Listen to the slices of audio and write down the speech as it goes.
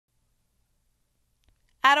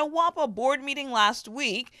At a WAPA board meeting last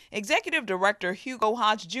week, Executive Director Hugo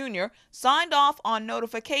Hodge Jr. signed off on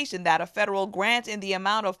notification that a federal grant in the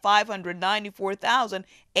amount of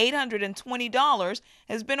 $594,820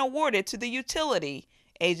 has been awarded to the utility.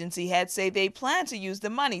 Agency heads say they plan to use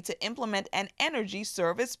the money to implement an energy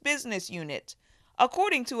service business unit.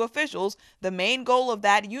 According to officials, the main goal of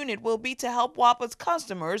that unit will be to help WAPA's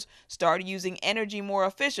customers start using energy more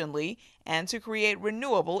efficiently and to create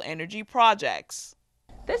renewable energy projects.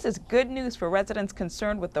 This is good news for residents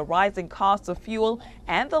concerned with the rising costs of fuel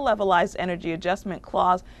and the levelized energy adjustment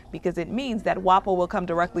clause because it means that WAPA will come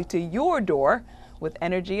directly to your door with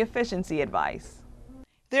energy efficiency advice.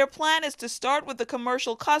 Their plan is to start with the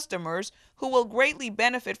commercial customers who will greatly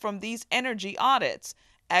benefit from these energy audits.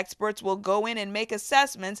 Experts will go in and make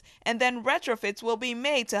assessments, and then retrofits will be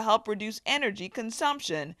made to help reduce energy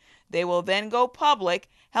consumption. They will then go public,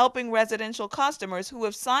 helping residential customers who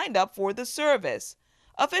have signed up for the service.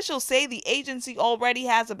 Officials say the agency already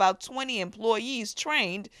has about 20 employees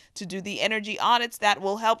trained to do the energy audits that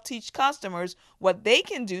will help teach customers what they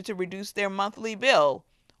can do to reduce their monthly bill.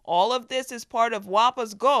 All of this is part of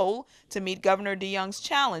WAPA's goal to meet Governor DeYoung's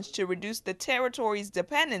challenge to reduce the territory's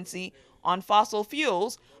dependency on fossil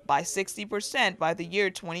fuels by 60% by the year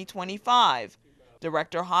 2025.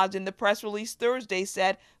 Director Hodge in the press release Thursday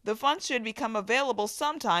said the funds should become available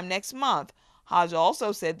sometime next month. Hodge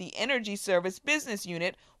also said the Energy Service Business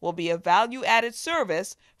Unit will be a value-added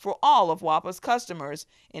service for all of WAPA's customers.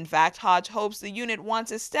 In fact, Hodge hopes the unit,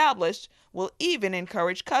 once established, will even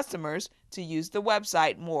encourage customers to use the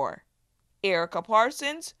website more. Erica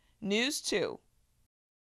Parsons, News 2.